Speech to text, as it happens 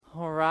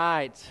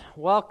right,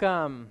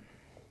 welcome.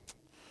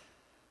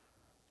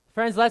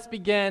 Friends, let's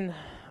begin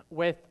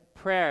with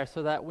prayer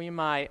so that we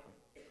might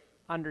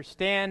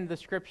understand the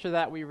scripture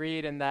that we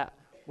read and that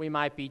we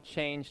might be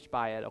changed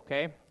by it,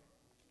 okay?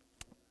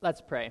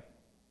 Let's pray.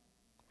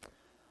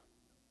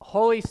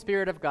 Holy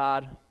Spirit of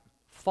God,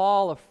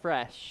 fall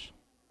afresh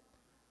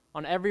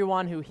on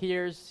everyone who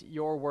hears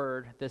your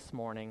word this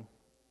morning.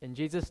 In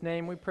Jesus'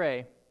 name we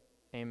pray,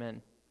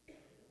 amen.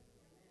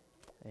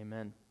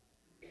 Amen.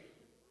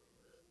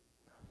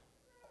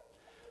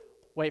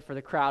 Wait for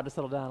the crowd to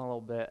settle down a little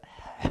bit.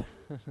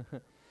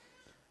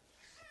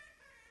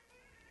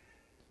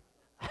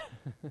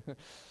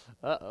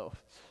 Uh-oh.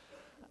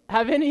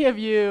 Have any of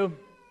you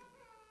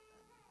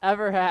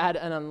ever had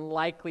an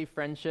unlikely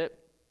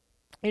friendship?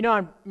 You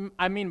know what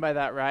I mean by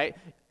that, right?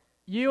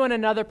 You and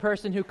another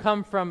person who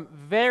come from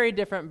very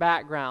different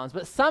backgrounds,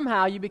 but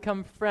somehow you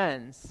become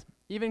friends,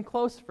 even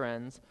close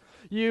friends.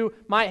 You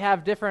might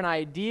have different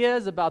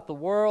ideas about the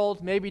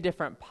world, maybe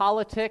different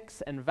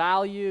politics and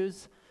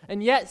values,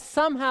 and yet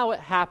somehow it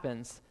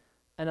happens,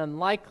 an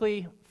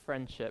unlikely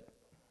friendship.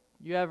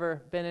 You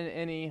ever been in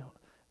any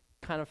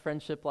kind of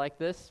friendship like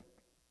this?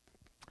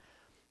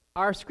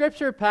 Our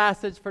scripture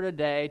passage for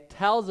today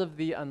tells of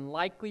the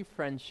unlikely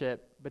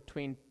friendship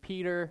between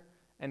Peter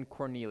and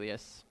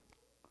Cornelius.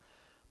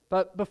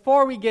 But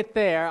before we get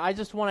there, I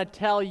just want to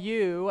tell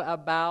you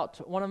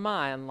about one of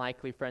my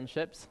unlikely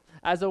friendships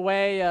as a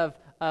way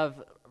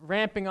of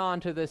ramping on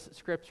to this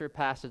scripture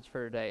passage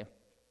for today.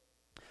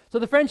 So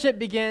the friendship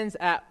begins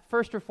at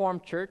First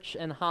Reformed Church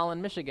in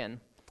Holland,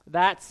 Michigan.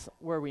 That's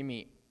where we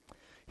meet.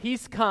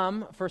 He's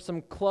come for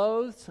some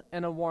clothes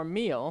and a warm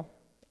meal.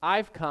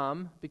 I've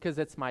come because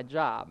it's my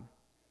job.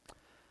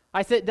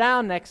 I sit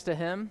down next to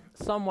him,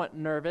 somewhat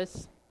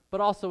nervous,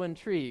 but also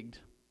intrigued.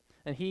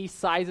 And he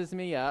sizes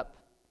me up,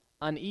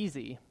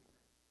 uneasy,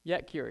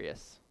 yet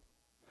curious.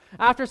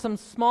 After some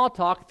small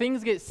talk,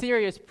 things get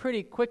serious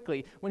pretty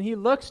quickly when he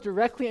looks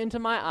directly into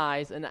my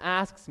eyes and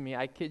asks me,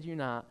 I kid you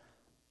not,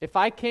 if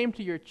I came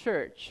to your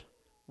church,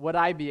 would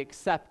I be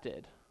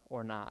accepted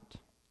or not?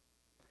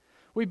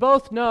 We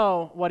both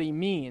know what he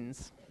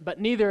means, but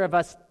neither of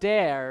us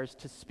dares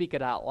to speak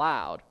it out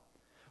loud.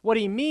 What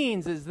he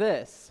means is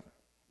this: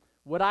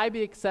 would I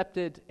be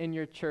accepted in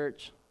your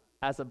church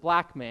as a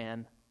black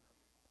man,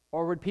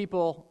 or would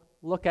people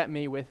look at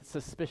me with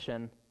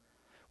suspicion,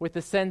 with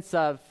the sense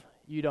of,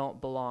 you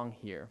don't belong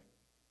here?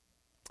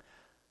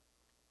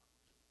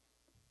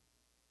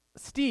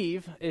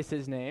 Steve is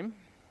his name.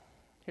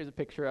 Here's a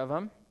picture of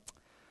him.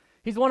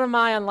 He's one of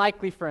my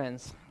unlikely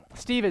friends.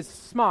 Steve is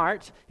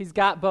smart. He's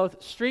got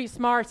both street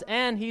smarts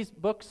and he's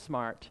book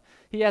smart.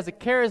 He has a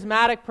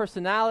charismatic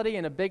personality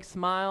and a big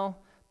smile.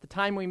 The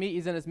time we meet,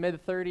 he's in his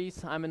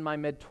mid-30s. I'm in my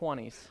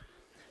mid-20s.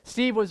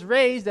 Steve was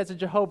raised as a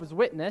Jehovah's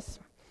Witness.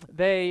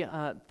 They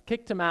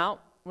kicked him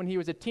out when he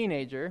was a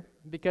teenager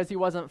because he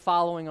wasn't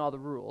following all the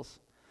rules.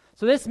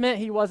 So this meant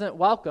he wasn't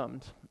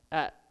welcomed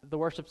at the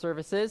worship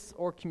services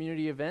or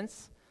community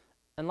events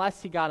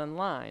unless he got in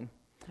line.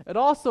 It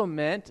also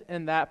meant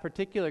in that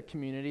particular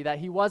community that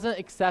he wasn't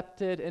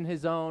accepted in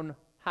his own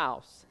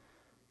house,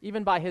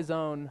 even by his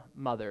own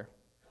mother.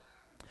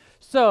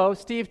 So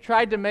Steve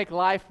tried to make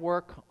life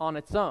work on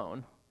its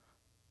own.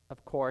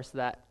 Of course,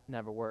 that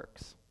never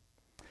works.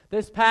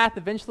 This path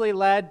eventually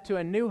led to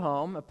a new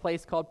home, a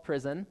place called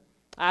prison.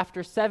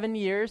 After 7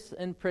 years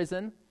in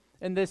prison,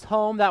 in this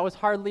home that was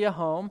hardly a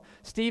home,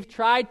 Steve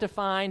tried to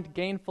find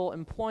gainful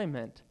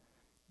employment.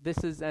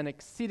 This is an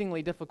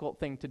exceedingly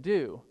difficult thing to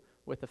do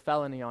with a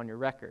felony on your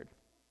record.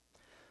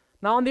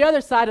 Now, on the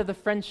other side of the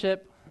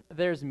friendship,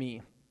 there's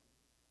me.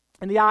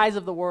 In the eyes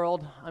of the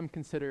world, I'm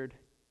considered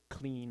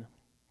clean.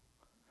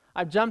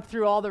 I've jumped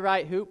through all the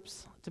right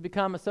hoops to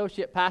become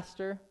associate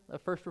pastor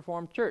of First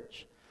Reformed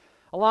Church,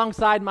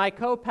 alongside my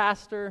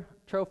co-pastor,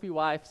 trophy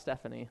wife,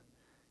 Stephanie.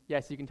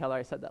 Yes, you can tell her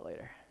I said that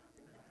later.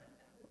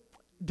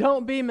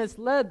 Don't be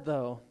misled,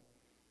 though.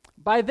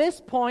 By this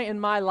point in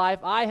my life,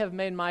 I have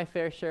made my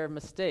fair share of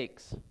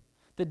mistakes.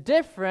 The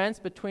difference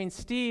between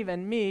Steve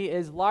and me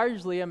is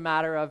largely a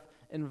matter of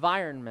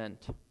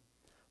environment.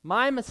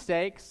 My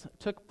mistakes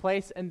took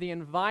place in the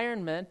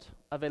environment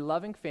of a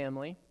loving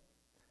family,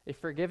 a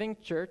forgiving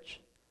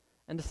church,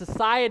 and a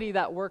society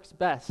that works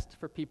best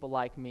for people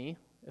like me,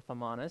 if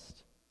I'm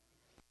honest.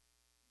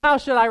 How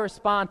should I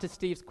respond to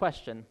Steve's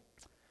question?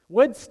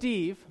 Would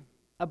Steve,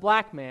 a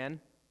black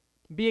man,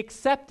 be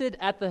accepted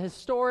at the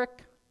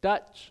historic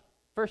Dutch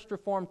First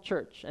Reformed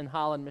Church in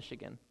Holland,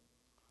 Michigan?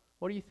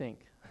 What do you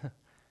think?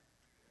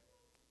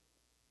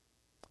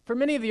 For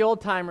many of the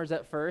old-timers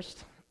at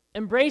first,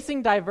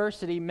 embracing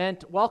diversity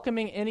meant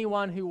welcoming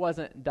anyone who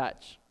wasn't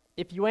Dutch.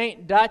 If you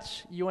ain't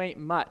Dutch, you ain't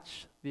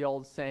much, the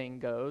old saying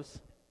goes.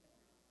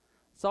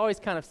 It's always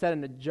kind of said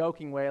in a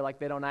joking way, like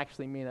they don't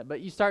actually mean it, but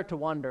you start to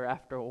wonder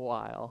after a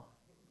while.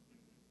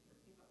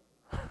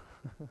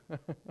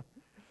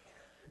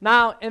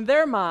 Now, in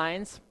their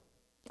minds,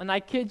 and I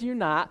kid you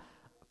not,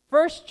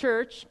 First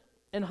Church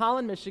in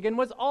Holland, Michigan,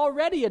 was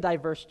already a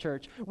diverse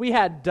church. We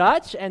had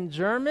Dutch and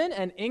German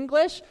and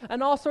English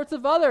and all sorts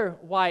of other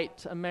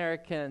white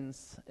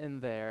Americans in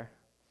there.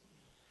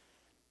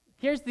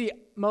 Here's the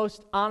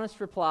most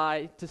honest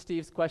reply to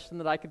Steve's question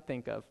that I could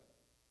think of.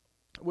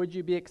 Would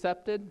you be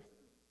accepted?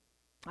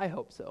 I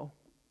hope so.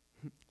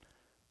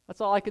 That's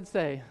all I could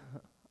say.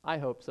 I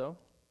hope so.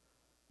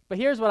 But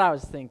here's what I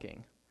was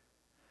thinking.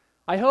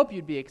 I hope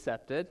you'd be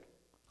accepted.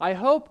 I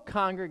hope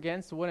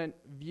congregants wouldn't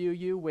view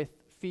you with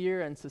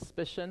fear and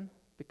suspicion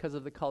because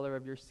of the color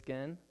of your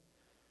skin.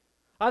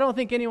 I don't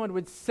think anyone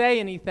would say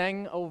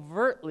anything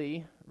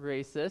overtly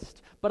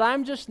racist, but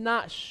I'm just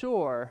not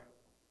sure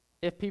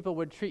if people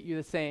would treat you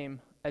the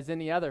same as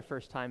any other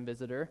first-time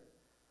visitor,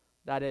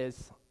 that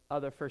is,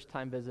 other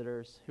first-time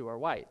visitors who are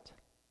white.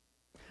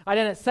 I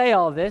didn't say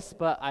all this,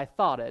 but I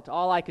thought it.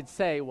 All I could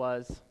say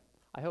was,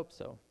 I hope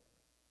so.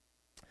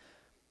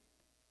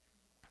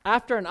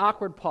 After an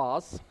awkward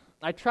pause,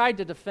 I tried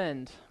to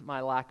defend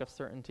my lack of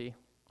certainty.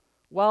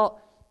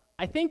 Well,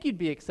 I think you'd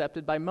be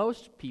accepted by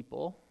most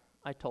people,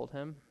 I told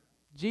him.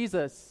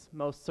 Jesus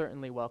most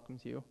certainly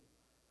welcomes you.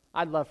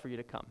 I'd love for you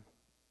to come.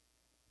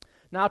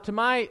 Now, to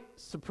my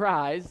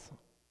surprise,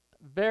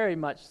 very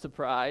much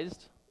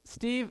surprised,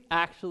 Steve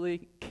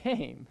actually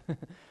came.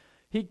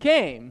 He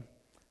came,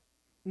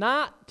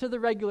 not to the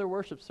regular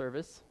worship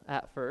service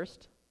at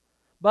first,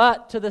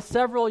 but to the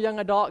several young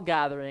adult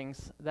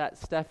gatherings that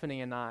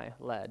Stephanie and I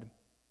led.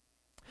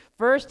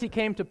 First, he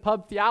came to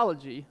pub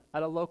theology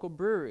at a local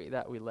brewery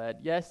that we led.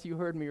 Yes, you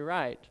heard me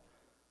right.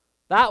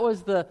 That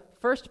was the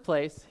first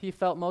place he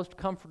felt most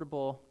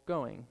comfortable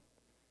going.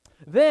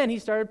 Then he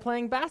started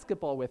playing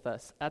basketball with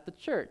us at the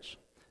church.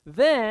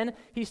 Then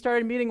he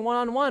started meeting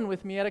one-on-one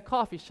with me at a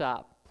coffee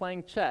shop,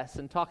 playing chess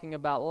and talking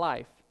about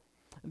life.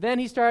 Then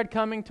he started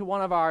coming to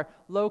one of our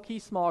low-key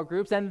small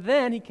groups, and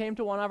then he came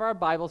to one of our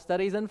Bible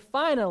studies, and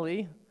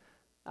finally,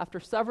 after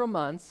several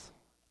months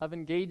of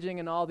engaging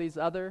in all these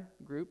other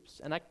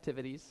groups and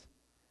activities,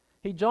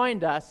 he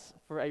joined us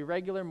for a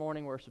regular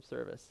morning worship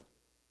service.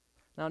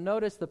 Now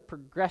notice the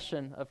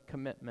progression of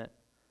commitment.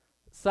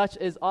 Such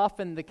is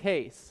often the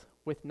case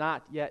with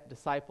not yet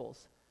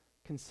disciples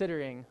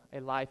considering a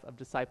life of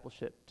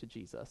discipleship to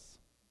Jesus.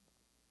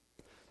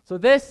 So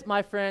this,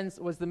 my friends,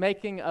 was the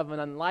making of an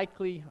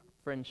unlikely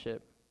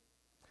friendship.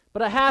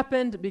 But it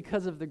happened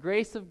because of the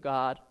grace of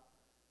God.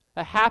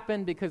 It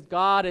happened because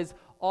God is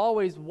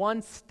always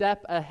one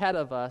step ahead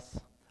of us,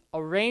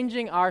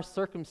 arranging our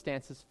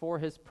circumstances for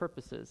his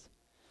purposes.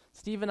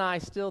 Steve and I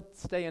still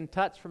stay in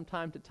touch from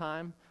time to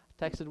time.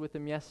 I texted with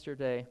him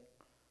yesterday.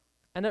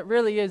 And it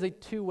really is a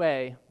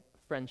two-way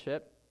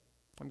friendship.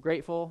 I'm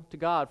grateful to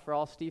God for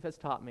all Steve has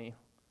taught me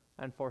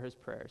and for his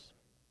prayers.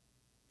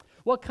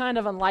 What kind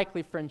of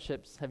unlikely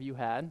friendships have you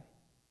had?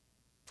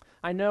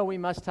 I know we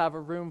must have a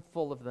room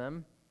full of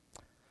them.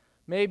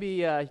 Maybe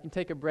you can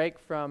take a break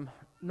from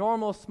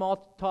normal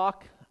small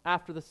talk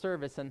after the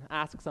service and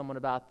ask someone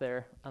about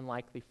their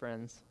unlikely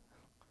friends.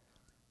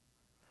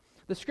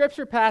 The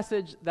scripture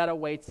passage that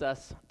awaits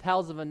us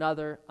tells of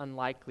another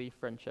unlikely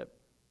friendship.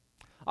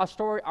 Our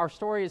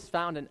story is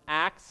found in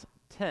Acts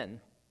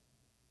 10.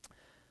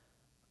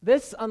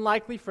 This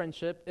unlikely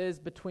friendship is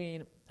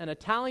between an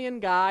Italian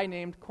guy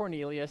named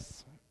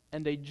Cornelius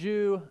and a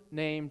Jew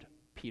named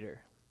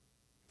Peter.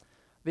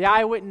 The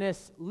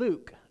eyewitness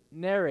Luke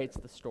narrates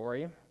the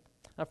story.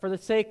 Now, for the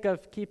sake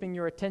of keeping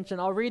your attention,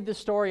 I'll read the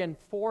story in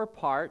 4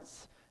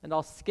 parts, and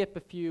I'll skip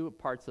a few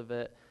parts of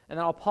it, and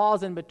then I'll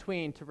pause in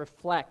between to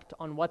reflect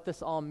on what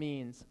this all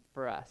means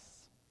for us.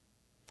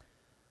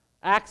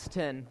 Acts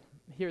 10,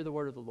 hear the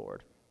word of the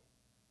Lord.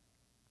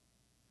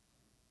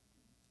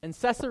 In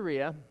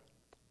Caesarea,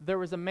 there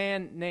was a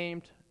man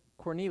named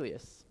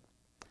Cornelius,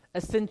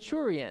 a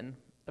centurion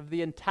of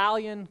the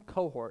Italian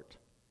cohort,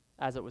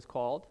 as it was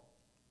called.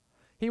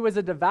 He was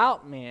a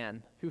devout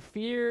man who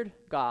feared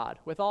God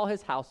with all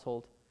his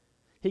household.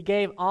 He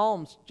gave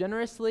alms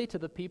generously to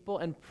the people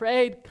and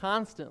prayed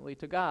constantly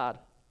to God.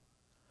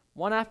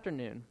 One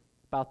afternoon,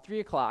 about 3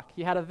 o'clock,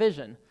 he had a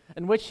vision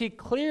in which he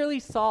clearly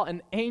saw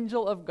an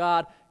angel of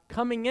God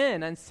coming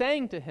in and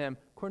saying to him,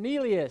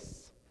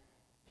 "Cornelius."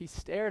 He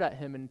stared at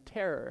him in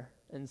terror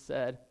and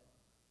said,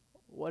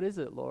 "What is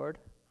it, Lord?"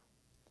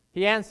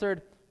 He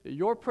answered,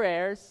 "Your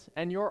prayers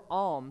and your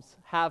alms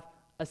have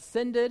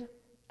ascended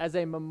as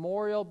a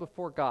memorial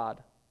before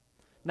God.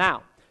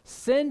 Now,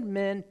 send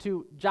men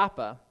to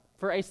Joppa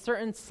for a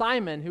certain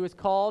Simon who is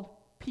called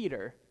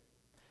Peter.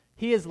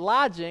 He is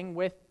lodging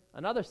with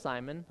another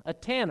Simon, a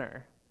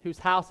tanner, whose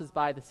house is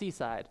by the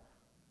seaside."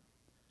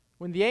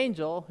 When the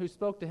angel who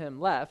spoke to him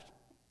left,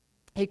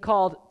 he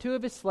called 2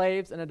 of his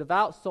slaves and a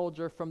devout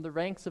soldier from the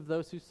ranks of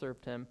those who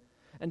served him,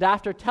 and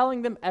after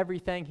telling them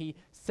everything, he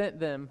sent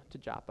them to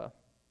Joppa.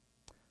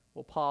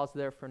 We'll pause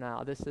there for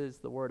now. This is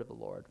the word of the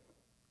Lord.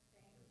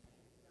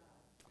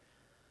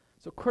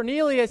 So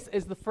Cornelius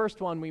is the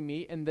first one we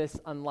meet in this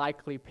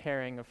unlikely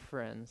pairing of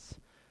friends.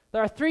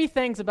 There are 3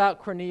 things about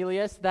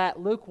Cornelius that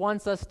Luke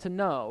wants us to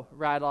know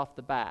right off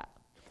the bat.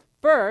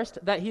 First,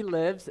 that he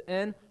lives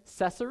in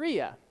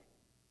Caesarea.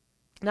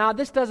 Now,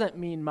 this doesn't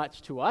mean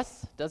much to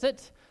us, does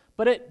it?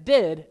 But it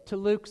did to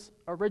Luke's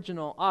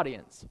original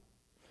audience.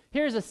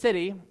 Here's a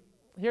city.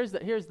 Here's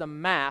the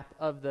map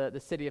of the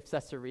city of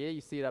Caesarea.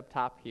 You see it up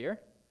top here.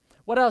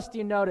 What else do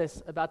you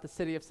notice about the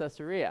city of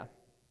Caesarea?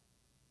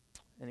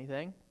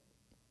 Anything?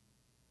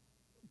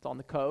 It's on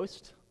the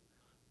coast.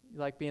 You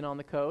like being on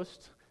the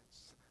coast?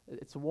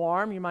 It's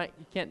warm. You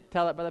can't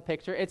tell it by the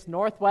picture. It's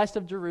northwest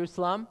of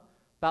Jerusalem,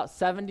 about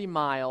 70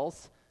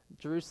 miles.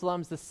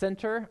 Jerusalem's the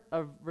center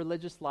of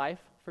religious life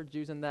for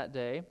Jews in that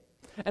day.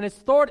 And it's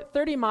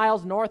 30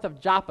 miles north of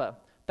Joppa.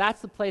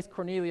 That's the place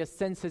Cornelius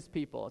sends his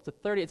people. It's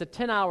a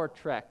 10-hour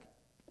trek.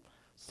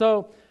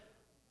 So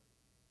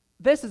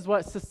this is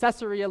what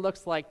Caesarea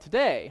looks like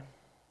today.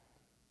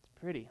 It's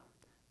pretty.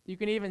 You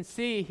can even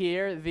see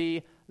here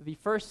the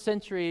first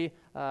century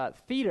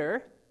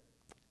theater,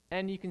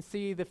 and you can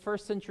see the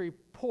first century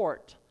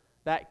port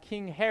that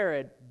King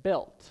Herod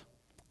built.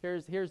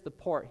 Here's the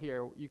port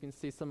here. You can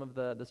see some of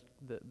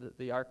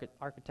the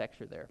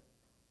architecture there.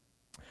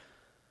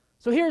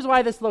 So here's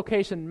why this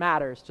location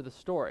matters to the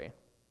story.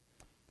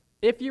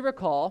 If you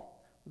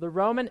recall, the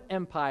Roman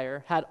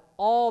Empire had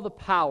all the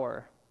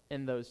power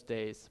in those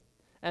days.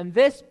 And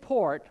this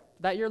port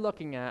that you're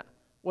looking at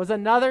was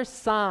another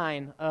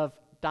sign of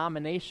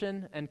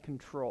domination and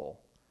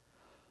control.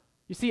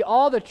 You see,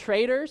 all the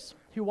traders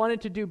who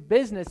wanted to do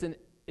business in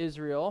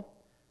Israel,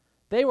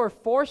 they were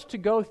forced to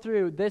go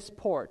through this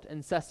port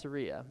in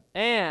Caesarea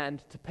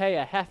and to pay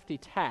a hefty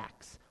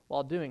tax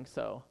while doing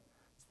so.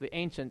 It's the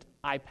ancient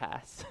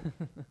I-pass.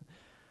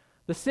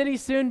 The city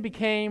soon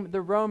became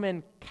the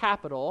Roman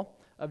capital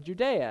of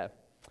Judea,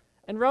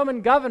 and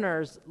Roman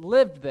governors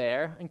lived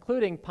there,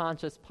 including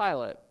Pontius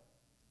Pilate.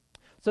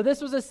 So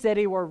this was a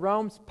city where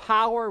Rome's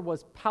power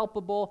was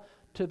palpable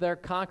to their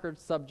conquered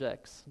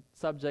subjects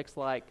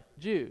like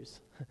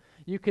Jews.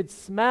 You could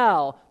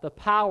smell the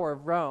power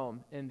of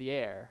Rome in the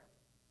air.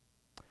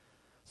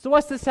 So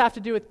what's this have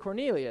to do with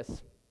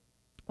Cornelius?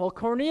 Well,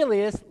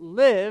 Cornelius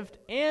lived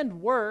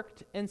and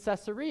worked in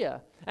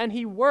Caesarea, and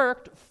he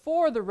worked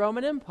for the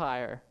Roman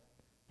Empire.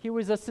 He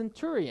was a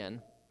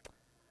centurion.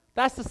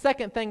 That's the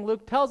second thing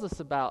Luke tells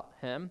us about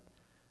him.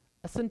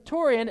 A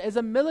centurion is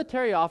a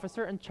military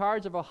officer in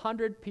charge of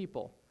 100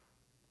 people.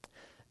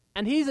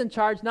 And he's in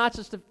charge not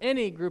just of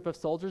any group of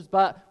soldiers,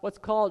 but what's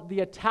called the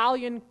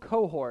Italian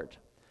cohort.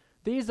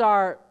 These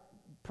are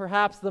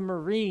perhaps the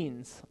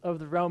Marines of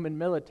the Roman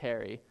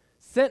military,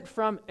 sent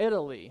from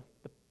Italy,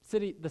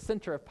 the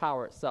center of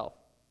power itself.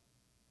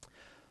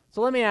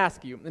 So let me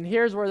ask you, and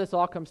here's where this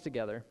all comes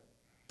together.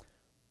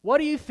 What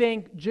do you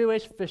think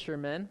Jewish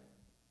fishermen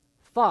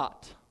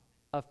thought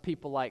of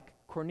people like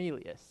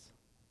Cornelius?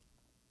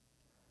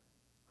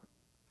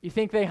 You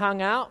think they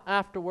hung out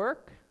after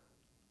work?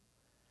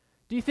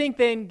 Do you think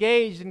they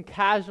engaged in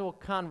casual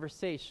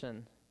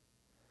conversation?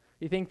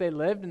 You think they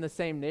lived in the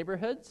same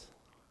neighborhoods?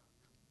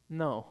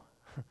 No.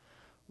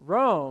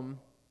 Rome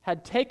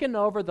had taken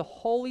over the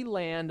Holy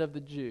Land of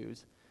the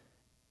Jews.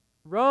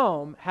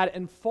 Rome had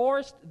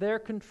enforced their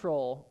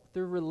control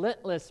through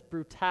relentless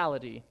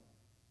brutality.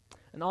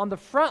 And on the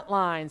front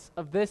lines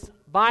of this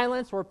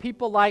violence were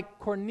people like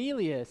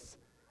Cornelius,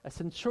 a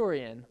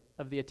centurion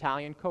of the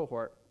Italian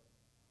cohort.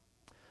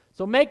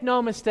 So make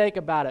no mistake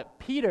about it,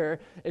 Peter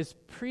is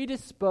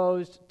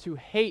predisposed to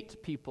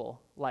hate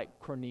people like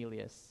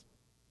Cornelius.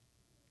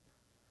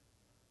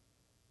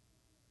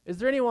 Is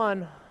there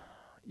anyone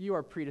you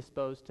are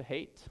predisposed to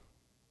hate?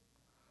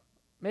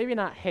 Maybe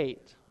not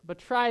hate, but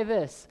try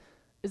this.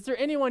 Is there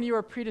anyone you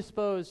are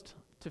predisposed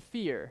to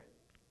fear,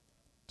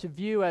 to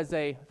view as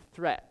a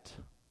threat,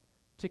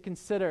 to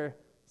consider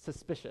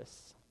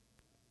suspicious?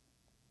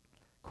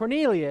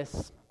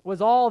 Cornelius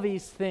was all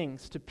these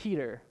things to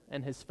Peter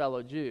and his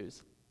fellow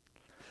Jews.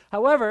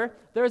 However,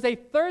 there is a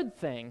third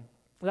thing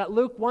that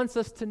Luke wants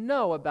us to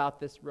know about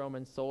this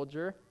Roman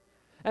soldier.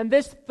 And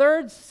this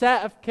third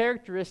set of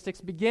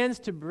characteristics begins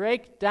to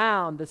break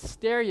down the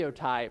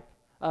stereotype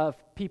of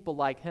people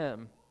like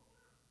him.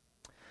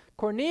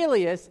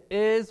 Cornelius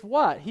is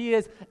what? He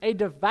is a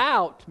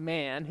devout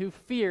man who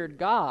feared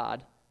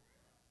God.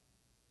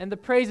 And the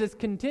praises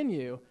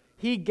continue.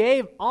 He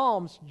gave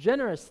alms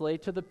generously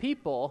to the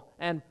people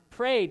and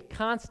prayed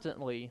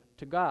constantly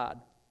to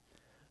God.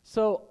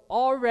 So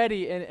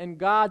already in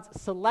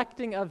God's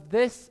selecting of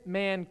this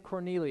man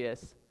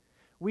Cornelius,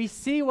 we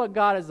see what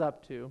God is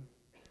up to.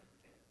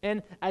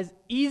 In as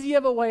easy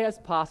of a way as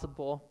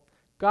possible,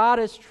 God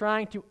is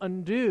trying to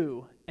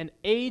undo an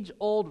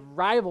age-old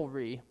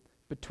rivalry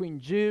between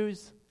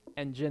Jews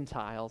and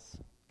Gentiles.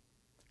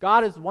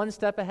 God is one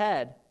step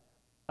ahead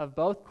of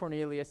both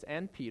Cornelius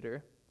and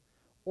Peter,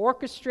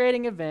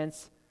 orchestrating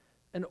events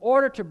in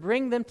order to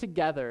bring them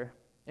together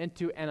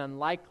into an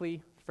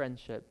unlikely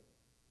friendship.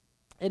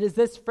 It is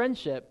this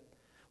friendship,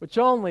 which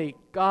only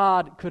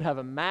God could have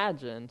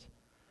imagined,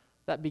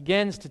 that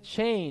begins to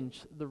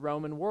change the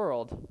Roman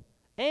world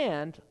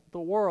and the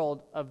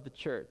world of the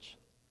church.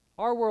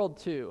 Our world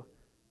too,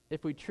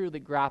 if we truly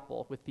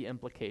grapple with the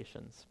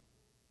implications.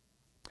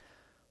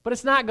 But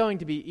it's not going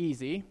to be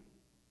easy.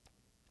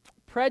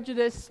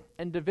 Prejudice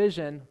and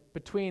division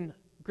between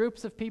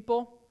groups of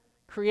people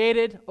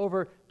created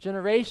over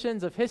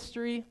generations of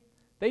history,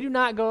 they do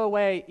not go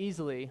away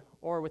easily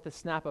or with a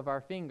snap of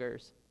our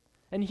fingers.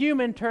 In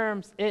human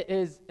terms, it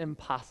is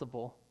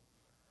impossible.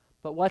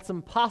 But what's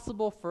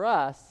impossible for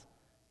us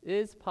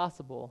is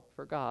possible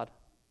for God.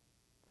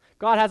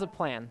 God has a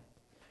plan.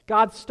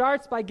 God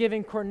starts by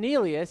giving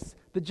Cornelius,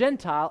 the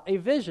Gentile, a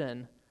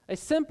vision, a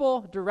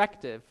simple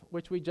directive,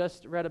 which we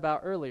just read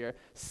about earlier.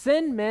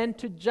 Send men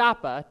to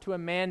Joppa to a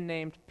man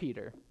named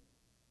Peter.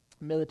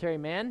 A military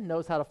man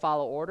knows how to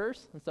follow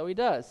orders, and so he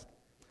does.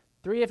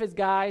 3 of his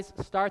guys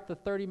start the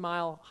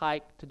 30-mile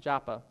hike to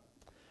Joppa.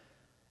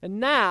 And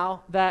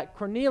now that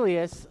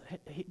Cornelius,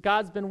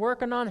 God's been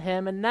working on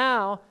him, and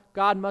now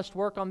God must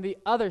work on the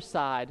other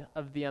side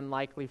of the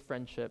unlikely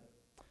friendship.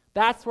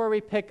 That's where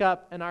we pick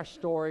up in our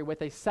story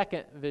with a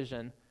second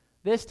vision.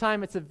 This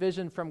time it's a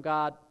vision from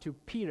God to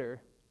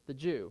Peter, the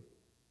Jew.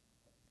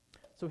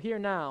 So hear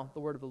now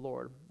the word of the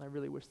Lord. I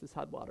really wish this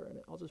had water in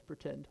it. I'll just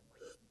pretend.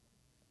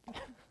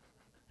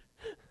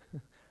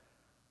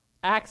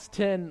 Acts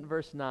 10,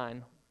 verse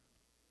 9.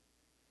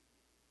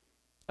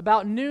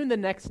 About noon the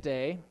next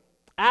day,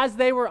 as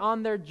they were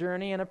on their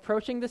journey and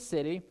approaching the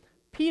city,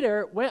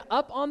 Peter went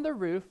up on the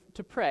roof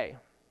to pray.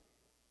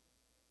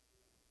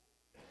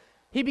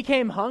 He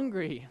became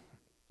hungry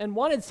and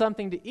wanted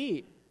something to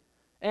eat.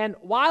 And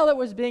while it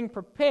was being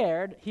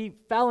prepared, he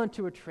fell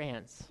into a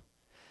trance.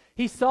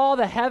 He saw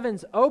the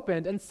heavens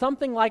opened and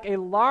something like a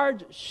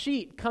large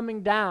sheet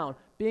coming down,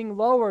 being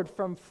lowered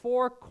from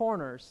 4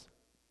 corners.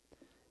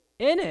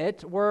 In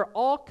it were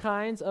all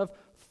kinds of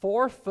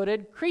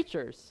 4-footed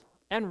creatures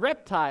and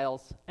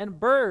reptiles and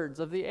birds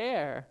of the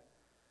air.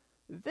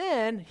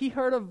 Then he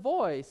heard a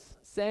voice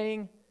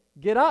saying,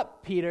 "Get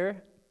up,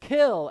 Peter,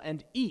 kill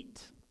and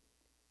eat."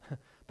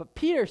 But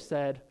Peter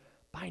said,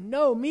 "By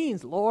no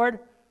means, Lord,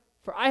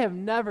 for I have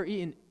never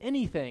eaten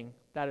anything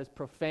that is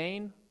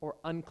profane or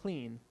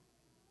unclean."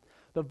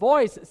 The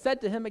voice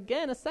said to him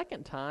again a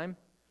second time,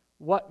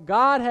 "What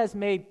God has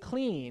made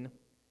clean,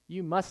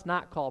 you must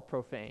not call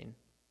profane."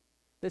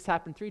 This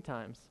happened 3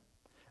 times,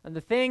 and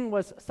the thing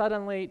was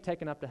suddenly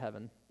taken up to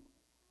heaven.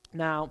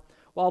 Now,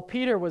 while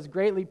Peter was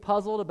greatly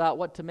puzzled about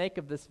what to make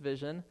of this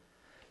vision,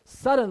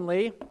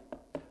 suddenly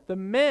the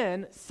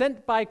men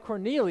sent by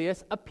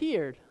Cornelius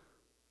appeared.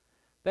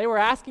 They were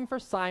asking for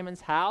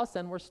Simon's house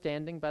and were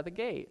standing by the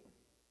gate.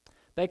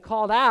 They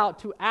called out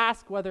to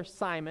ask whether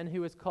Simon,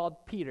 who was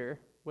called Peter,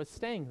 was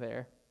staying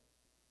there.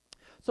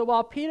 So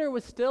while Peter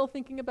was still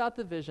thinking about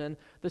the vision,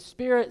 the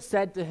Spirit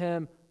said to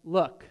him,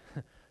 "Look,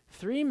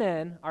 3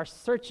 men are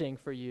searching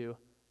for you.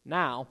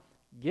 Now,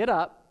 get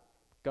up,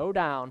 go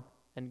down,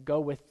 and go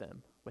with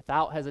them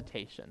without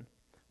hesitation,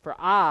 for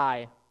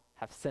I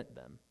have sent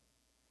them."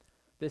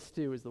 This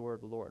too is the word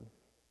of the Lord.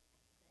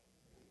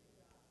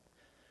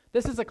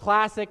 This is a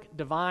classic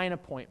divine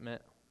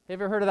appointment. Have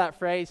you ever heard of that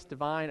phrase,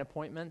 divine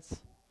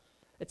appointments?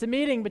 It's a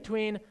meeting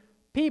between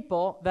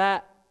people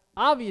that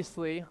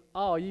obviously,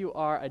 oh, you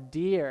are a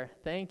dear.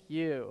 Thank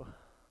you.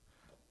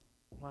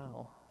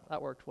 Wow,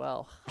 that worked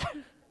well.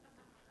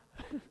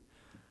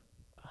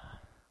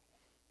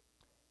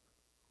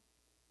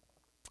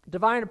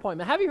 Divine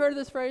appointment. Have you heard of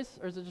this phrase,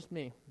 or is it just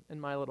me in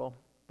my little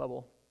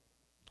bubble?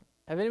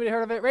 Have anybody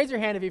heard of it? Raise your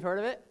hand if you've heard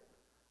of it.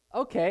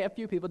 Okay, a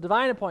few people.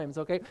 Divine appointments,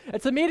 okay?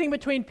 It's a meeting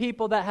between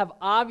people that have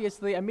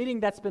obviously, a meeting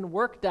that's been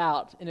worked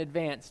out in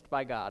advance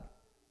by God.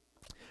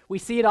 We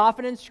see it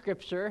often in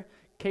Scripture.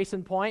 Case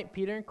in point,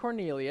 Peter and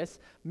Cornelius.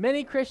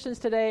 Many Christians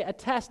today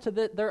attest to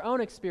their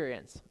own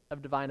experience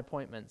of divine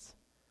appointments.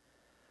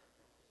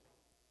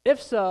 If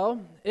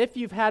so, if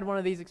you've had one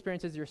of these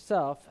experiences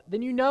yourself,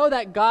 then you know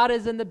that God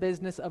is in the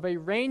business of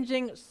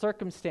arranging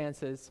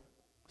circumstances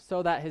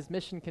so that his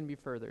mission can be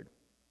furthered.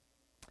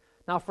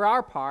 Now, for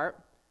our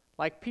part,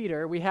 like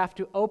Peter, we have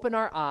to open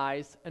our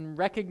eyes and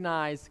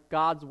recognize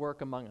God's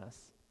work among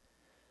us.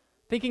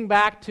 Thinking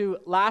back to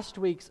last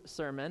week's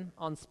sermon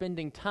on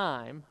spending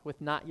time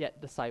with not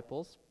yet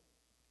disciples,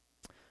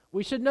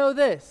 we should know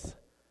this: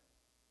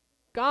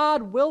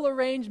 God will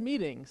arrange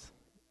meetings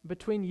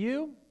between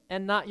you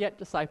and not yet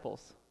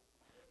disciples.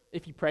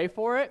 If you pray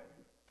for it,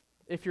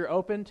 if you're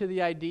open to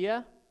the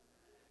idea,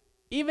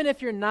 even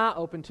if you're not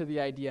open to the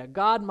idea,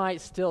 God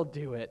might still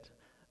do it.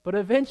 But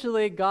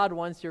eventually, God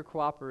wants your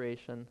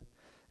cooperation.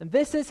 And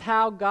this is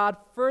how God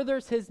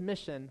furthers his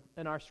mission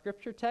in our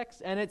scripture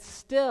text, and it's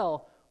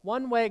still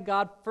one way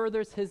God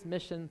furthers his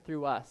mission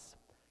through us.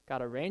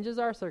 God arranges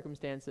our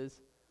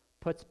circumstances,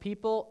 puts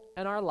people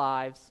in our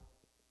lives,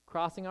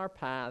 crossing our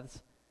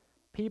paths,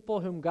 people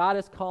whom God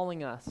is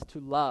calling us to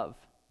love,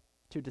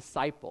 to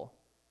disciple,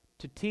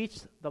 to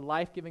teach the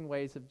life-giving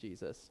ways of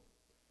Jesus.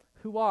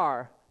 Who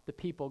are the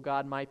people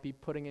God might be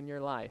putting in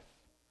your life?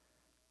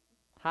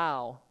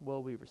 How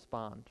will we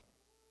respond?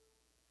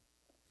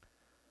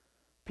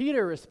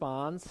 Peter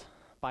responds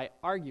by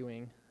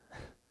arguing,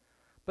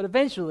 but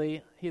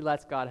eventually he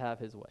lets God have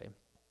his way.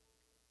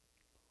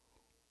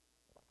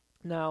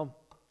 Now,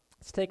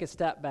 let's take a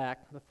step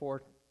back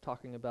before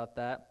talking about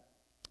that.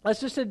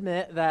 Let's just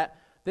admit that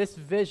this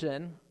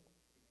vision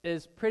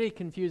is pretty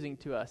confusing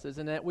to us,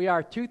 isn't it? We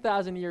are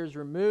 2,000 years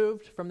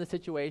removed from the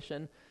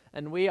situation,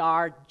 and we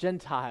are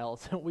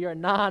Gentiles. We are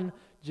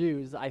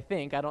non-Jews, I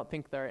think. I don't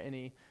think there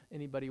are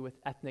anybody with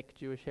ethnic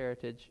Jewish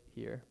heritage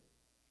here.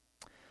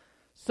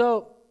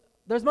 So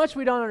there's much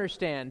we don't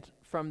understand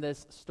from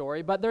this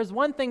story, but there's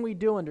one thing we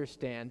do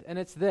understand, and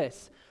it's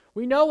this.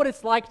 We know what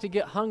it's like to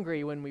get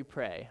hungry when we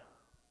pray.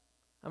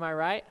 Am I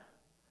right?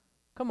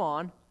 Come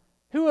on.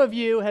 Who of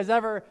you has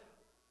ever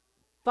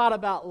thought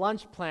about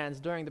lunch plans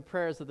during the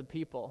prayers of the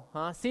people?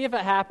 See if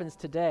it happens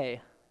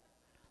today.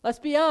 Let's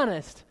be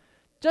honest.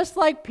 Just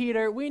like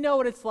Peter, we know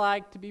what it's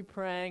like to be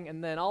praying,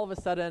 and then all of a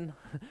sudden,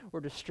 we're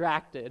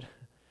distracted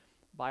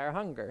by our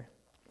hunger.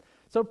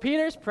 So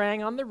Peter's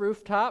praying on the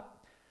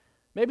rooftop.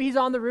 Maybe he's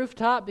on the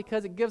rooftop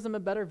because it gives him a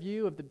better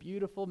view of the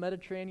beautiful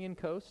Mediterranean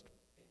coast.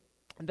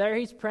 And there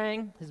he's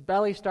praying. His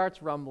belly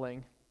starts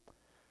rumbling.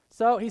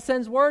 So he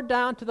sends word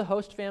down to the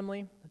host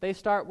family. They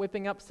start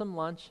whipping up some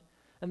lunch.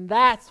 And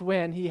that's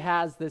when he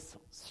has this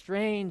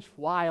strange,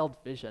 wild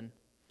vision.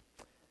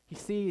 He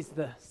sees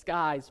the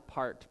skies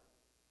part.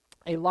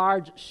 A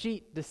large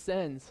sheet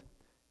descends.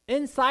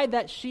 Inside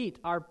that sheet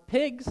are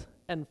pigs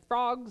and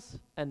frogs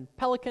and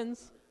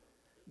pelicans.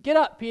 Get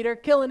up, Peter,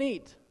 kill and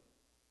eat.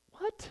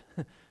 What?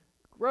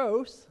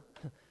 Gross.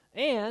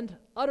 And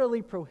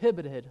utterly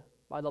prohibited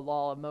by the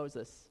law of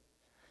Moses.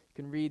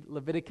 You can read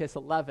Leviticus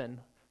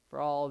 11 for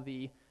all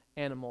the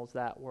animals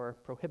that were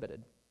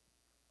prohibited.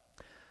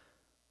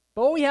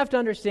 But what we have to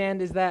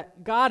understand is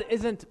that God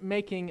isn't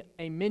making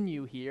a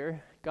menu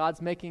here.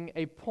 God's making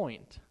a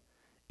point.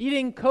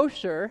 Eating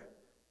kosher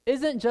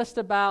isn't just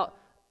about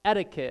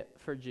etiquette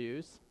for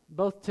Jews,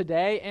 both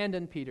today and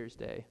in Peter's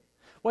day.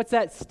 What's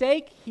at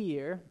stake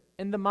here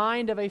in the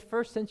mind of a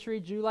first century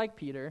Jew like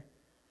Peter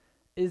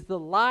is the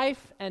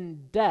life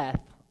and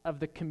death of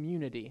the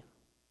community.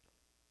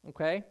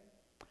 Okay?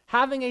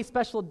 Having a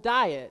special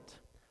diet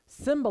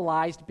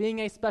symbolized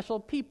being a special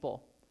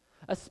people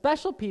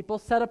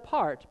set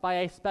apart by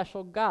a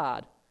special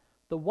God,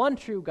 the one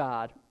true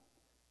God,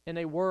 in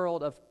a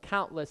world of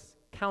countless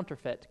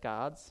counterfeit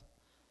gods.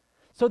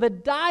 So the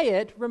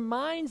diet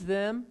reminds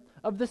them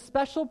of the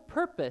special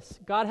purpose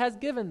God has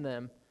given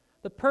them,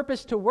 the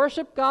purpose to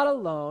worship God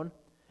alone,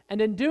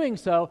 and in doing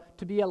so,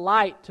 to be a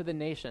light to the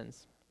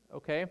nations.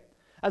 Okay?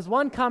 As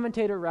one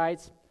commentator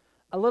writes,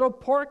 a little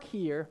pork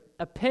here,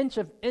 a pinch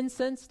of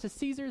incense to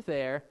Caesar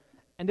there,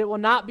 and it will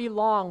not be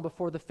long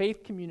before the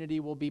faith community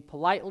will be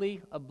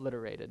politely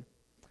obliterated.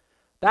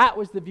 That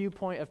was the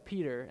viewpoint of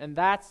Peter, and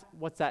that's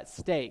what's at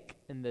stake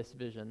in this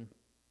vision.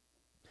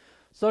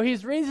 So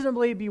he's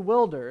reasonably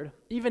bewildered,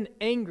 even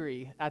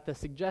angry at the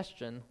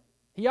suggestion.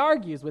 He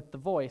argues with the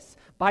voice,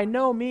 "By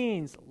no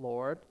means,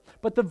 Lord."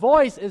 But the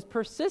voice is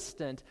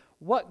persistent.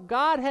 What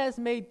God has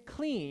made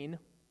clean,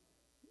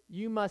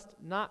 you must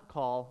not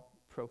call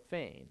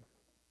profane.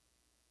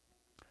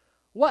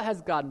 What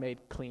has God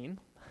made clean?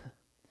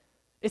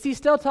 Is he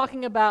still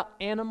talking about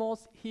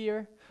animals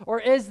here? Or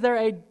is there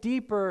a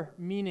deeper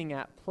meaning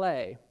at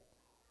play?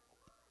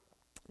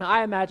 Now,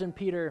 I imagine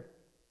Peter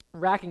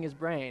racking his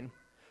brain,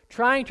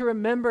 trying to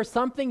remember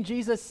something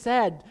Jesus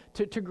said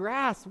to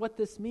grasp what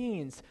this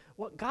means.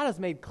 What God has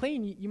made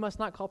clean, you must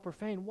not call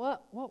profane.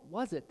 What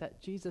was it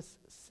that Jesus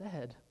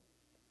said?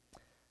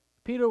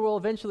 Peter will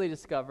eventually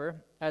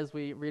discover, as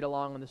we read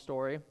along in the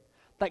story,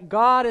 that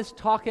God is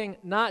talking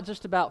not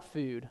just about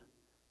food,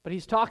 but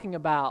he's talking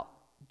about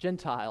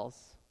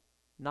Gentiles,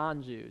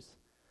 non-Jews.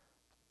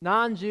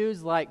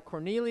 Non-Jews like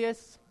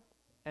Cornelius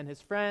and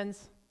his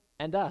friends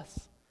and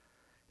us.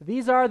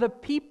 These are the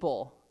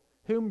people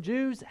whom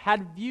Jews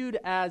had viewed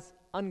as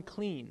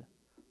unclean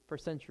for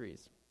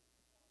centuries.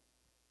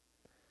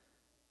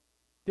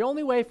 The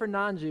only way for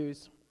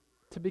non-Jews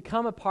to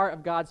become a part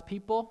of God's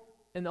people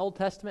in the Old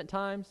Testament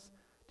times,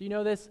 do you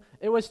know this?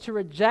 It was to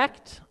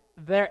reject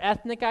their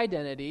ethnic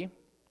identity,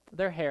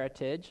 their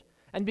heritage,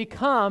 and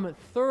become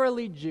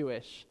thoroughly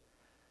Jewish.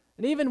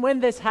 And even when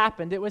this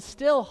happened, it was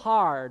still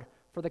hard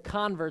for the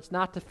converts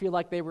not to feel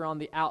like they were on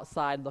the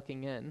outside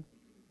looking in.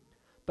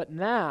 But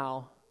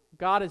now,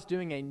 God is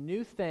doing a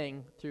new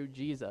thing through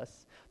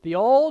Jesus. The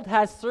old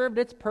has served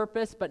its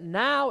purpose, but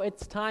now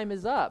its time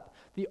is up.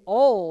 The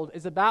old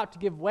is about to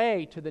give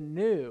way to the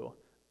new.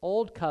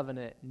 Old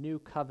covenant, new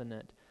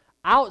covenant.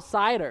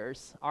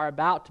 Outsiders are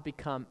about to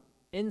become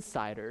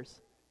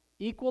insiders,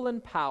 equal in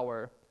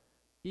power,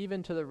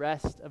 even to the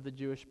rest of the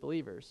Jewish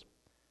believers.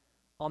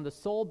 On the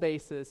sole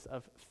basis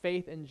of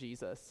faith in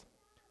Jesus,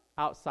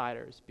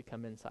 outsiders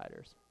become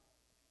insiders.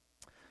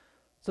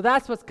 So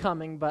that's what's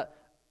coming, but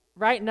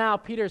right now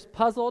Peter's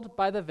puzzled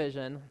by the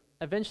vision.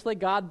 Eventually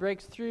God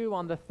breaks through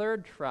on the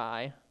third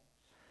try,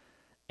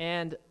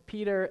 and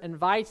Peter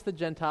invites the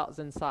Gentiles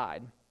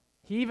inside.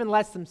 He even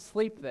lets them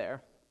sleep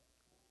there.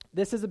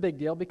 This is a big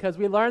deal because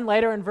we learn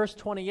later in verse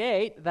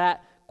 28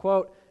 that,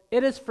 quote,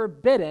 "It is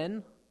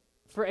forbidden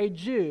for a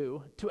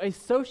Jew to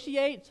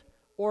associate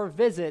or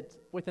visit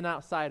with an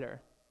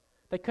outsider."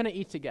 They couldn't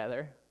eat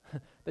together.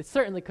 They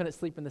certainly couldn't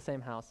sleep in the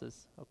same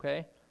houses,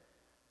 okay?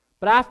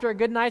 But after a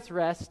good night's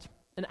rest,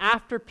 and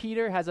after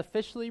Peter has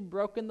officially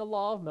broken the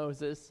law of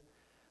Moses,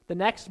 the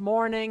next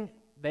morning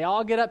they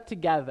all get up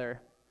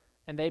together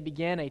and they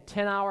begin a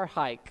 10-hour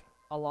hike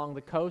along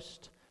the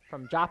coast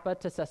from Joppa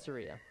to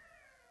Caesarea.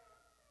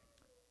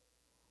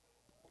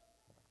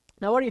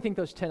 Now, what do you think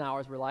those 10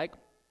 hours were like?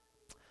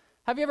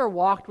 Have you ever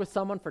walked with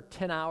someone for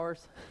 10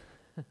 hours?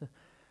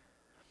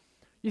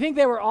 You think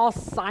they were all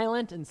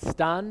silent and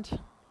stunned?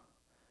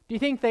 Do you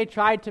think they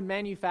tried to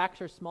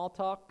manufacture small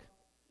talk?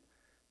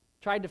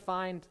 Tried to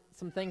find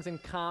some things in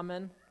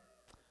common?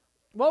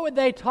 What would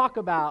they talk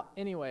about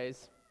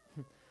anyways?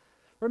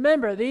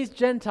 Remember, these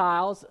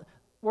Gentiles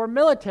were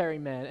military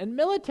men, and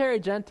military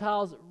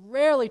Gentiles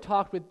rarely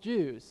talked with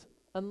Jews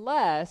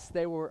unless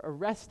they were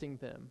arresting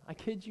them. I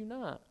kid you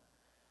not.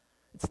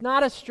 It's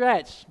not a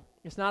stretch,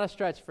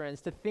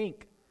 friends, to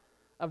think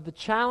of the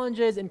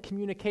challenges in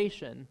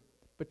communication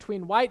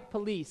between white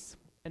police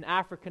and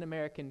African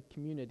American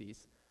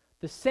communities.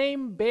 The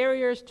same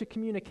barriers to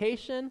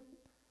communication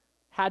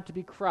had to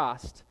be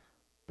crossed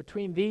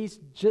between these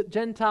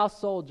Gentile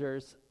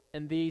soldiers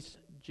and these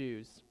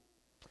Jews.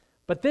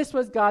 But this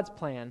was God's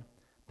plan,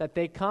 that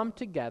they come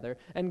together,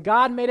 and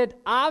God made it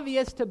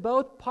obvious to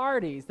both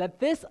parties that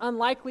this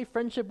unlikely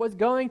friendship was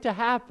going to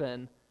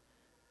happen.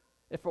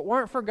 If it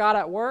weren't for God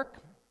at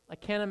work, I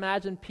can't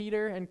imagine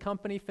Peter and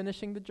company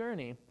finishing the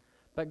journey.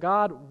 But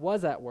God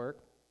was at work,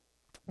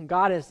 and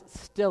God is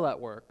still at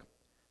work,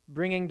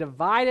 bringing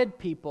divided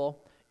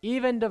people,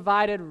 even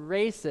divided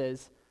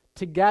races,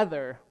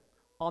 together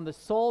on the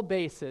sole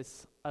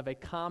basis of a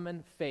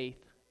common faith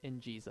in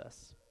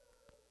Jesus.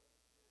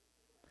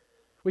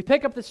 We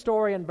pick up the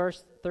story in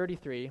verse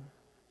 33.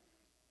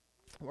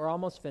 We're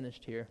almost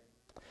finished here.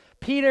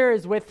 Peter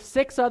is with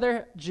 6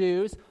 other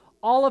Jews,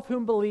 all of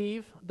whom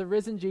believe the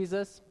risen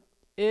Jesus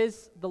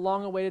is the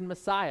long-awaited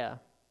Messiah.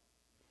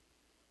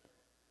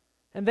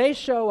 And they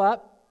show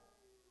up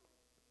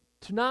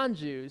to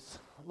non-Jews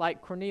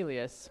like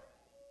Cornelius.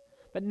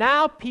 But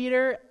now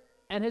Peter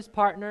and his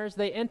partners,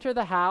 they enter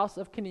the house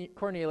of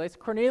Cornelius.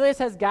 Cornelius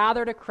has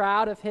gathered a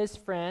crowd of his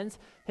friends,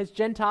 his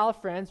Gentile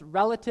friends,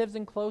 relatives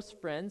and close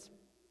friends.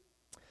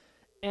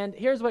 And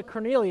here's what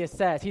Cornelius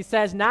says. He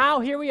says,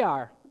 "Now here we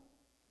are.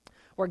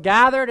 We're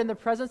gathered in the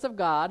presence of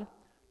God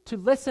to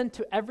listen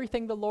to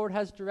everything the Lord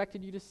has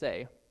directed you to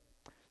say."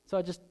 So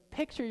just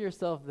picture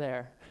yourself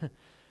there.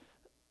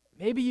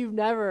 Maybe you've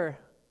never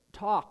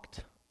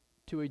talked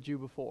to a Jew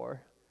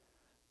before.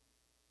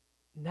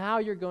 Now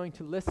you're going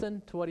to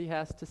listen to what he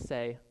has to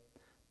say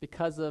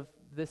because of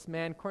this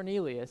man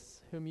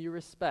Cornelius, whom you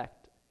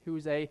respect,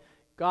 who's a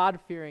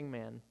God-fearing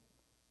man.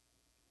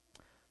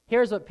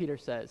 Here's what Peter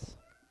says.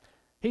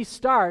 He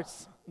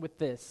starts with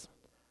this: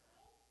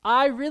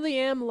 "I really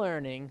am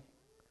learning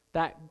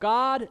that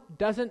God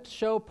doesn't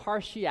show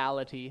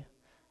partiality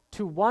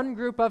to one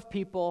group of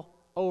people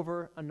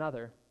over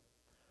another.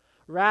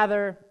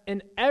 Rather,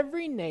 in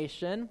every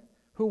nation,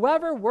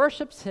 whoever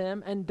worships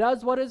him and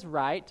does what is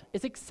right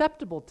is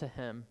acceptable to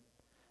him.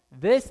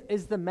 This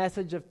is the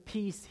message of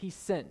peace he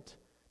sent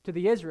to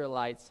the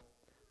Israelites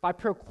by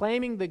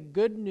proclaiming the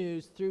good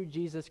news through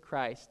Jesus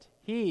Christ.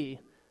 He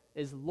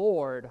is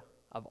Lord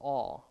of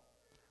all."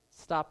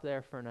 Stop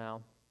there for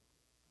now.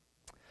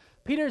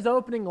 Peter's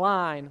opening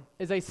line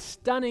is a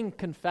stunning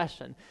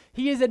confession.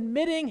 He is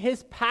admitting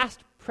his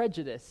past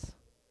prejudice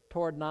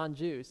toward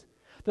non-Jews,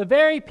 the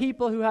very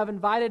people who have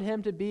invited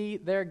him to be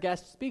their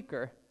guest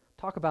speaker.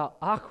 Talk about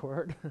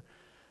awkward.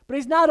 But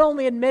he's not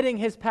only admitting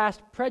his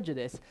past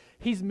prejudice,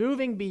 he's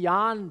moving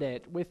beyond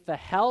it with the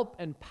help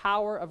and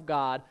power of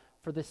God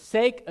for the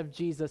sake of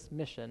Jesus'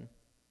 mission.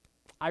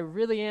 I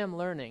really am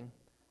learning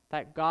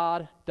that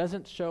God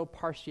doesn't show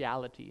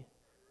partiality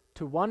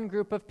to one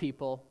group of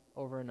people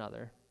over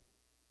another.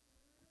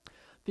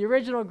 The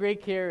original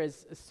Greek here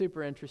is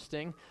super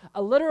interesting.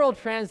 A literal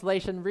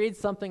translation reads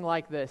something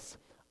like this: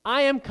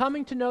 "I am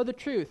coming to know the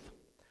truth,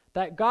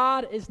 that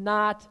God is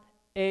not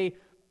a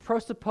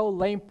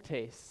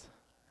prosopolemptes."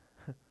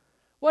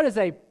 What is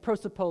a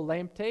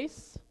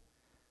prosopolemptes?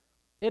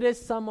 It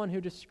is someone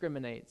who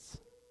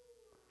discriminates.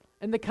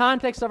 In the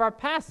context of our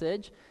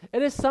passage,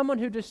 it is someone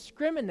who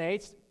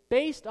discriminates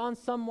based on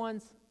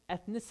someone's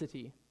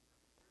ethnicity.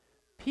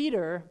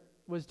 Peter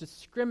was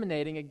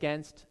discriminating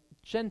against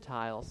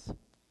Gentiles,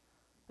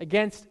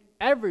 against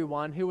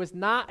everyone who was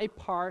not a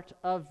part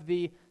of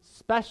the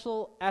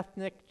special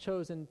ethnic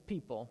chosen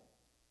people.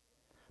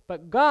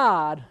 But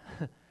God,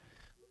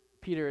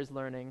 Peter is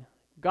learning,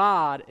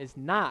 God is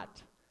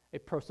not a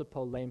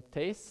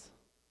prosopolemptes.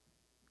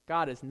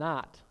 God is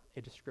not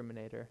a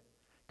discriminator.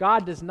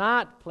 God does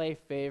not play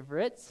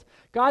favorites.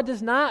 God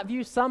does not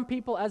view some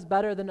people as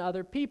better than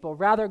other people.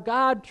 Rather,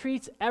 God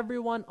treats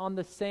everyone on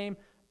the same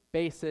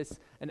basis,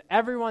 and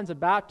everyone's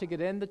about to get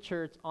in the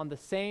church on the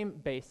same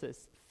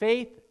basis: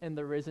 faith in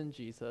the risen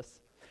Jesus.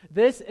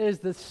 This is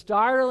the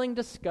startling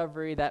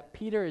discovery that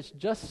Peter is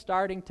just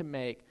starting to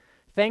make,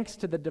 thanks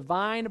to the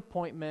divine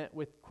appointment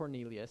with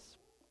Cornelius.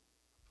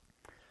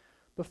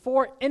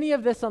 Before any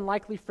of this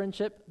unlikely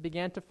friendship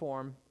began to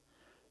form,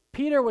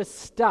 Peter was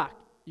stuck.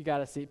 You got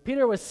to see.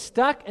 Peter was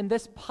stuck in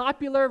this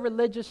popular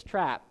religious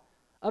trap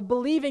of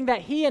believing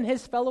that he and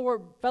his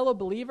fellow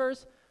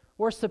believers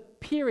were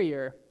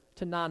superior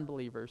to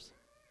non-believers.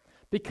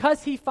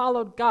 Because he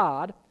followed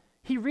God,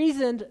 he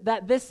reasoned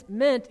that this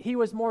meant he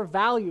was more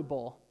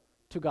valuable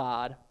to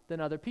God than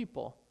other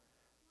people.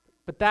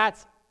 But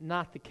that's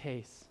not the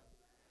case.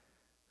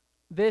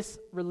 This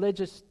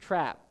religious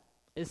trap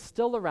is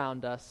still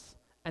around us,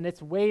 and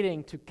it's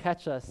waiting to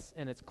catch us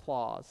in its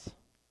claws.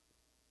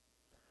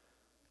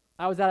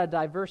 I was at a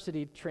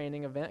diversity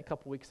training event a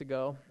couple weeks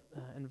ago,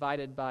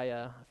 invited by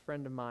a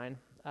friend of mine,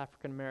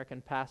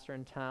 African-American pastor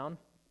in town.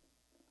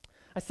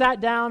 I sat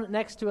down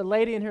next to a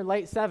lady in her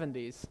late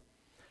 70s.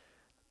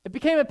 It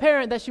became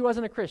apparent that she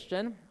wasn't a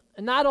Christian,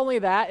 and not only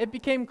that, it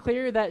became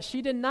clear that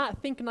she did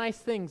not think nice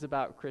things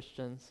about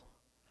Christians.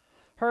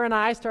 Her and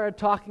I started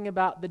talking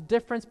about the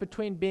difference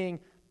between being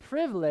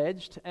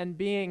privileged and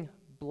being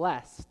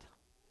blessed.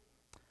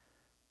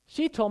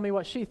 She told me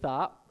what she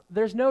thought.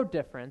 There's no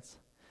difference.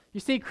 You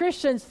see,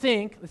 Christians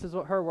think, this is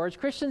what her words,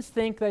 Christians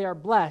think they are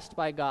blessed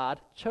by God,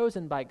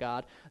 chosen by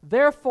God.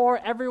 Therefore,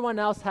 everyone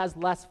else has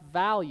less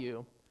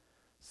value.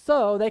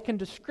 So they can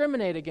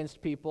discriminate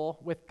against people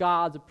with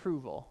God's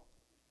approval.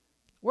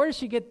 Where did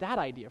she get that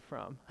idea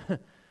from?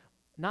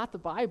 Not the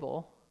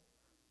Bible,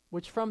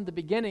 which from the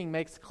beginning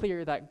makes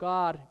clear that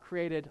God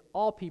created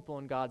all people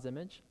in God's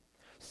image.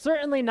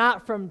 Certainly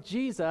not from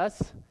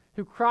Jesus,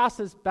 who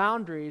crosses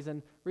boundaries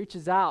and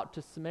reaches out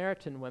to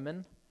Samaritan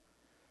women.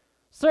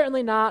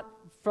 Certainly not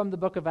from the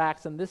book of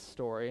Acts and this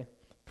story.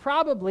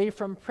 Probably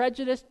from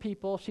prejudiced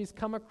people she's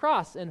come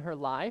across in her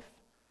life,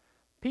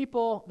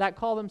 people that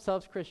call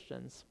themselves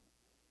Christians.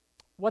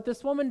 What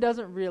this woman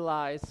doesn't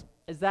realize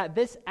is that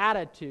this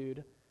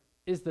attitude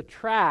is the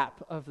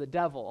trap of the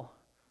devil,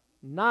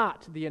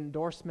 not the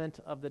endorsement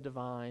of the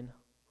divine.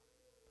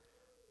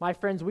 My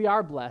friends, we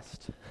are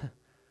blessed,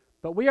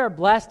 but we are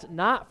blessed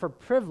not for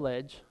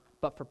privilege,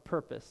 but for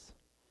purpose.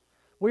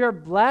 We are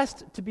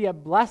blessed to be a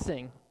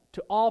blessing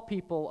to all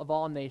people of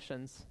all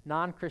nations,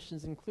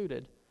 non-Christians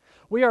included.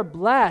 We are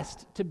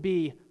blessed to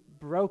be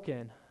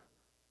broken,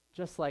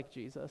 just like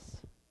Jesus.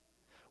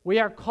 We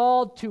are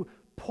called to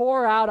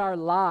pour out our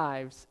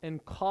lives in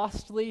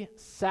costly,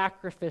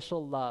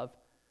 sacrificial love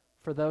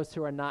for those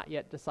who are not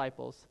yet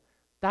disciples.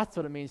 That's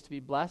what it means to be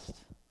blessed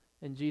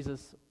in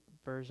Jesus'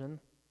 version.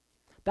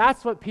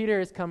 That's what Peter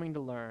is coming to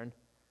learn.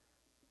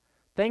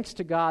 Thanks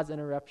to God's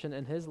interruption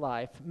in his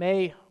life,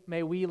 may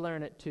we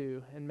learn it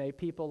too, and may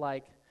people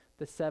like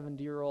the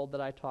 70-year-old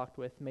that I talked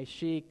with, may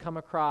she come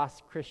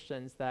across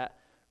Christians that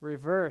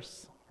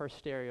reverse her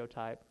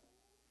stereotype.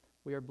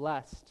 We are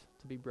blessed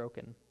to be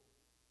broken.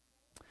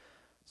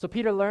 So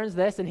Peter learns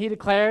this, and he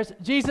declares,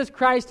 Jesus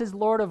Christ is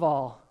Lord of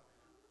all.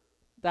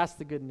 That's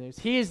the good news.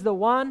 He is the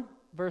one,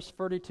 verse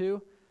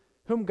 42,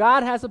 whom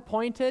God has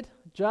appointed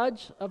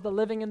judge of the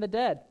living and the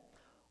dead.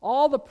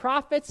 All the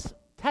prophets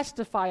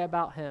testify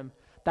about him,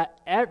 that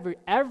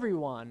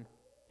everyone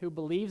who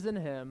believes in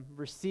him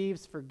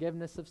receives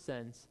forgiveness of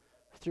sins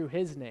through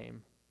his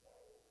name.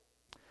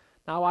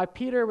 Now, while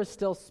Peter was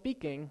still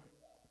speaking,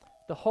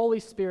 the Holy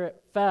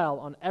Spirit fell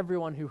on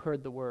everyone who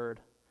heard the word.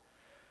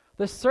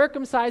 The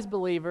circumcised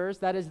believers,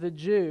 that is the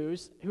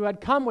Jews, who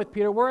had come with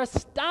Peter, were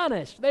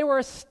astonished. They were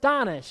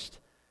astonished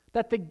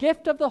that the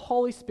gift of the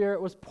Holy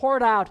Spirit was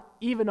poured out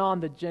even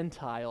on the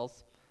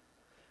Gentiles.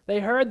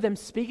 They heard them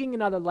speaking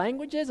in other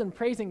languages and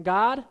praising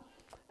God.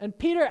 And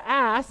Peter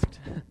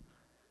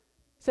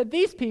said,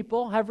 these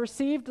people have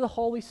received the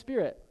Holy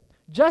Spirit,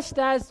 just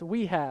as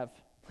we have.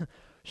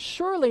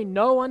 Surely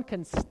no one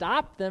can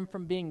stop them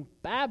from being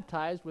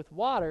baptized with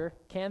water,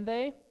 can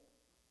they?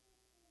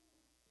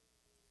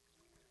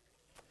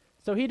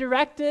 So he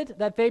directed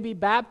that they be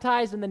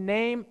baptized in the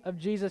name of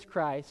Jesus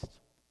Christ.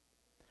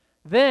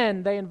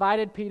 Then they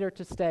invited Peter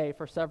to stay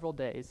for several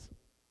days.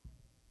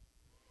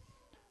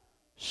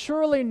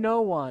 Surely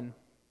no one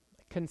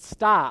can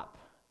stop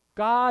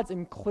God's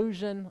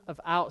inclusion of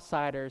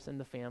outsiders in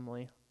the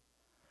family.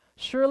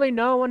 Surely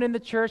no one in the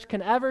church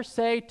can ever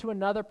say to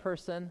another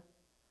person,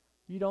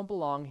 you don't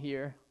belong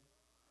here.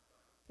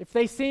 If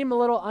they seem a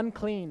little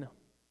unclean,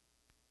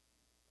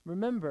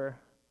 remember,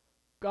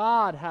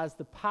 God has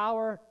the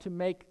power to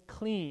make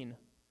clean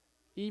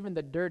even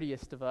the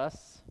dirtiest of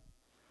us.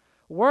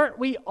 Weren't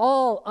we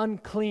all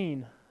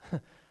unclean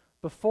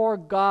before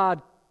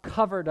God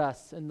covered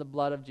us in the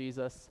blood of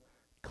Jesus,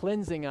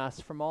 cleansing us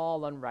from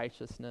all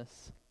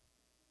unrighteousness?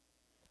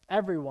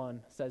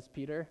 Everyone, says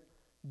Peter,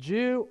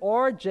 Jew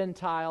or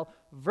Gentile,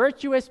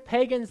 virtuous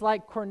pagans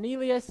like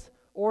Cornelius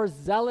or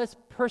zealous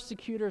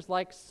persecutors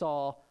like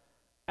Saul,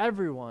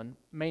 everyone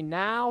may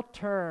now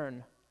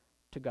turn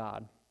to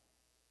God.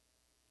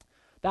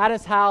 That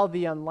is how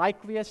the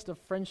unlikeliest of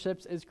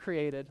friendships is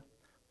created,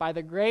 by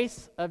the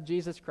grace of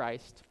Jesus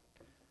Christ.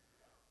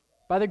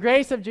 By the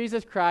grace of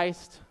Jesus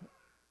Christ,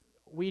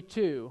 we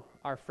too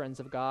are friends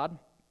of God.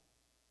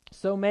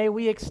 So may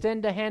we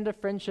extend a hand of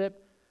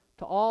friendship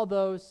to all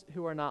those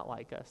who are not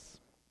like us.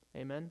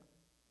 Amen?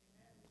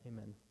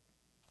 Amen.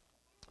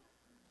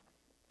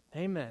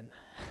 Amen.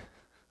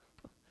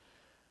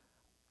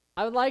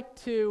 I would like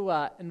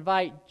to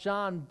invite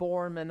John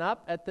Borman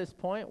up at this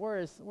point.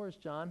 Where's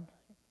John?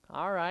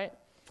 All right.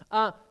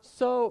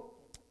 So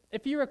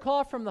if you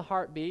recall from the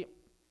Heartbeat,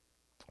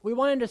 we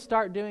wanted to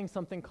start doing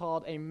something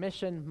called a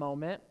mission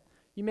moment.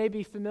 You may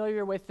be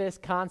familiar with this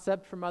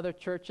concept from other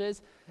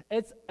churches.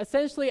 It's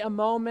essentially a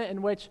moment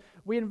in which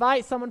we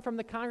invite someone from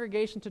the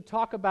congregation to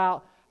talk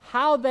about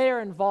how they are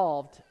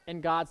involved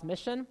in God's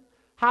mission.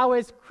 How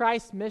is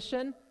Christ's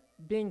mission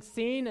being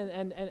seen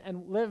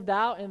and lived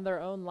out in their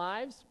own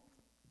lives?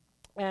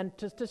 And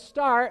to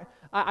start,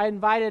 I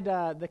invited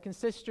the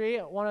consistory,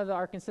 one of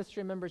our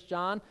consistory members,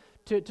 John,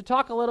 to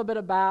talk a little bit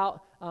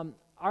about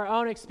our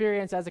own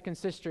experience as a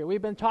consistory.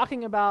 We've been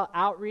talking about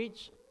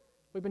outreach.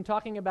 We've been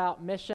talking about mission.